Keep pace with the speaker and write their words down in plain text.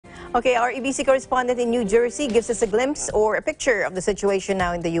Okay, our EBC correspondent in New Jersey gives us a glimpse or a picture of the situation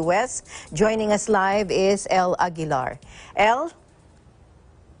now in the U.S. Joining us live is El Aguilar. El?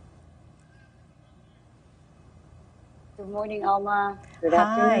 Good morning, Alma. Good Hi.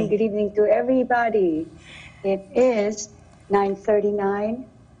 afternoon. Good evening to everybody. It is 9:39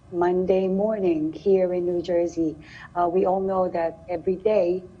 Monday morning here in New Jersey. We all know that every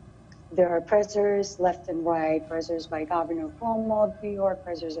day there are pressures left and right, pressures by Governor Cuomo of New York,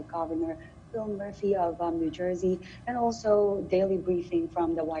 pressures of Governor Phil Murphy of New Jersey, and also daily briefing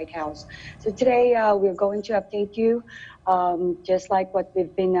from the White House. So today we're going to update you, just like what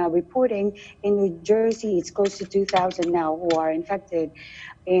we've been reporting. In New Jersey, it's close to 2,000 now who are infected,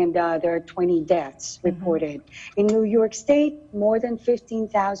 and there are 20 deaths reported. In New York State, more than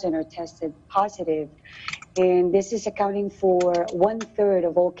 15,000 are tested positive. And this is accounting for 1/3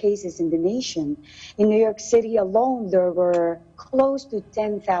 of all cases in the nation. In New York City alone, there were close to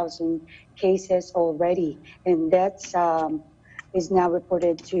 10,000 cases already, and that's is now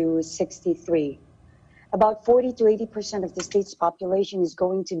reported to 63. About 40 to 80% of the state's population is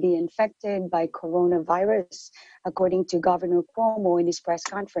going to be infected by coronavirus, according to Governor Cuomo in his press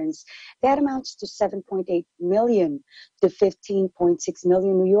conference. That amounts to 7.8 million to 15.6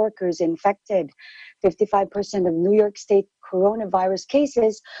 million New Yorkers infected. 55% of New York State coronavirus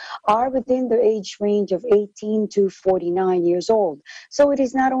cases are within the age range of 18 to 49 years old. So it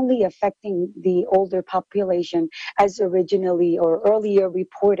is not only affecting the older population as originally or earlier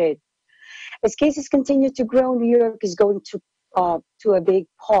reported. As cases continue to grow, New York is going to a big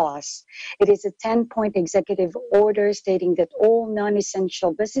pause. It is a 10-point executive order stating that all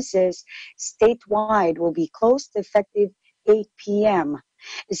non-essential businesses statewide will be closed effective 8 p.m.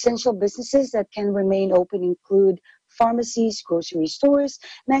 Essential businesses that can remain open include pharmacies, grocery stores,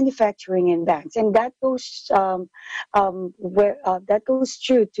 manufacturing, and banks, and that goes that goes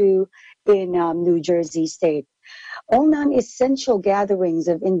true to in New Jersey State. All non-essential gatherings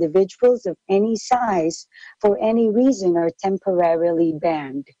of individuals of any size for any reason are temporarily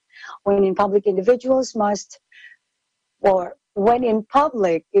banned. When in public, individuals must, or when in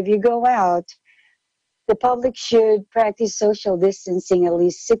public, if you go out, the public should practice social distancing at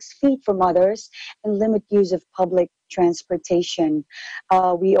least 6 feet from others and limit use of public transportation.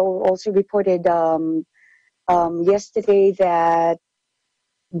 We also reported yesterday that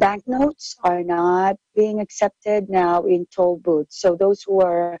banknotes are not being accepted now in toll booths. So those who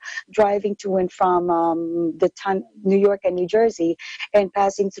are driving to and from New York and New Jersey and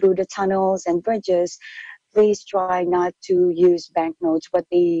passing through the tunnels and bridges, please try not to use banknotes. What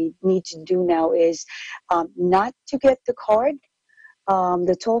they need to do now is not to get the card,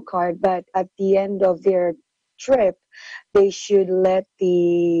 the toll card, but at the end of their trip, they should let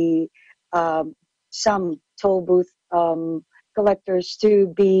the some toll booth collectors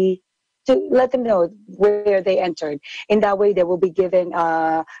to let them know where they entered. In that way, they will be given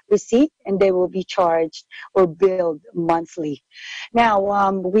a receipt and they will be charged or billed monthly.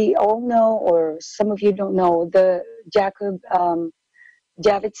 Now, we all know, or some of you don't know, the Jacob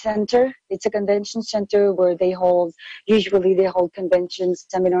Javits Center. It's a convention center where usually they hold conventions,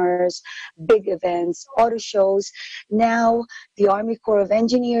 seminars, big events, auto shows. Now, the Army Corps of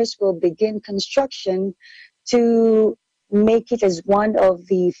Engineers will begin construction to make it as one of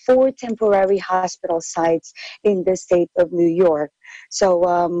the 4 temporary hospital sites in the state of New York. So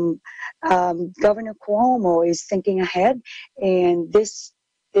Governor Cuomo is thinking ahead, and this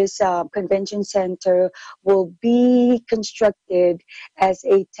convention center will be constructed as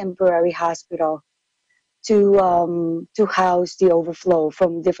a temporary hospital to house the overflow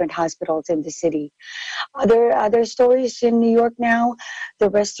from different hospitals in the city. Other stories in New York now, the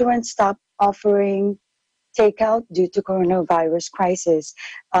restaurants stopped offering takeout due to coronavirus crisis.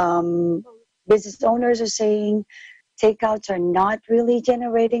 Business owners are saying takeouts are not really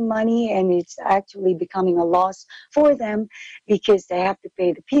generating money, and it's actually becoming a loss for them because they have to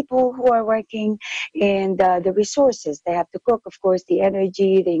pay the people who are working and the resources. They have to cook, of course, the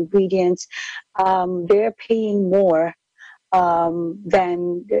energy, the ingredients. They're paying more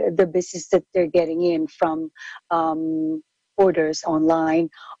than the business that they're getting in from orders online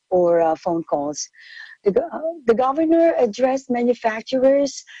or phone calls. The governor addressed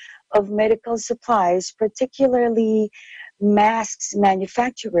manufacturers of medical supplies, particularly masks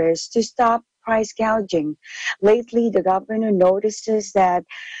manufacturers, to stop price gouging. Lately, the governor notices that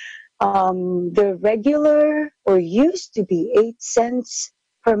the regular or used to be 8 cents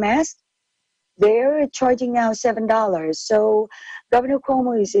per mask, they're charging now $7. So Governor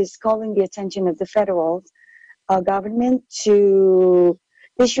Cuomo is calling the attention of the federal government to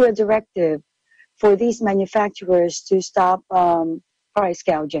issue a directive for these manufacturers to stop price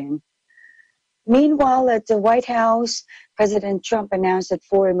gouging. Meanwhile, at the White House, President Trump announced that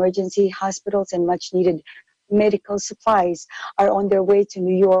 4 emergency hospitals and much needed medical supplies are on their way to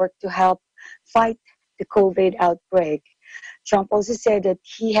New York to help fight the COVID outbreak. Trump also said that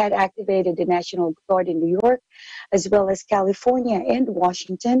he had activated the National Guard in New York, as well as California and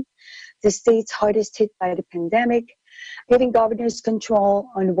Washington, the states hardest hit by the pandemic, giving governors control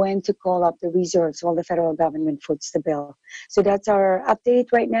on when to call up the reserves while the federal government foots the bill. So that's our update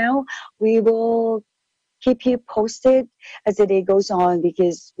right now. We will keep you posted as the day goes on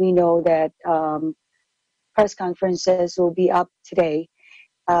because we know that press conferences will be up today.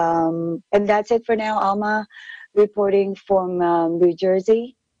 And that's it for now. Alma reporting from New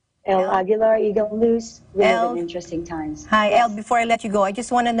Jersey. El El? Aguilar, Eagle News. We live in El? interesting times. Hi, El. Yes. Before I let you go, I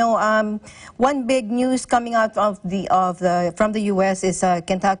just want to know one big news coming out from the U.S. is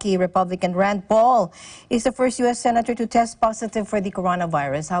Kentucky Republican Rand Paul is the first U.S. senator to test positive for the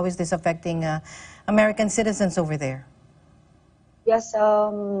coronavirus. How is this affecting American citizens over there? Yes,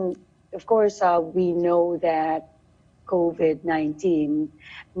 of course, we know that COVID-19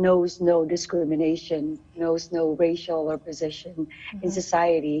 knows no discrimination, knows no racial or position in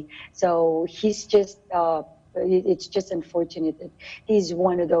society. So he's just, it's just unfortunate that he's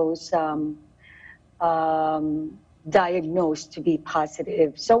one of those diagnosed to be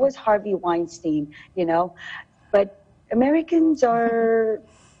positive. So was Harvey Weinstein, you know. But Americans are,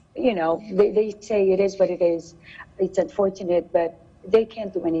 you know, they say it is what it is. It's unfortunate, but they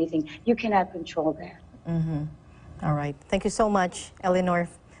can't do anything. You cannot control that. All right. Thank you so much, Eleanor.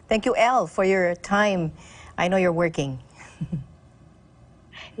 Thank you, El, for your time. I know you're working.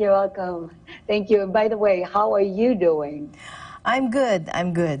 You're welcome. Thank you. And by the way, how are you doing? I'm good.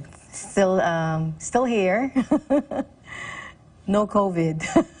 I'm good. Still here. No COVID.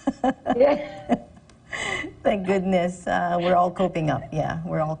 Yeah. Thank goodness. We're all coping up. Yeah,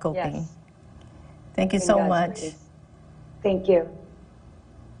 we're all coping. Yes. Thank you In so God's much. grace. Thank you.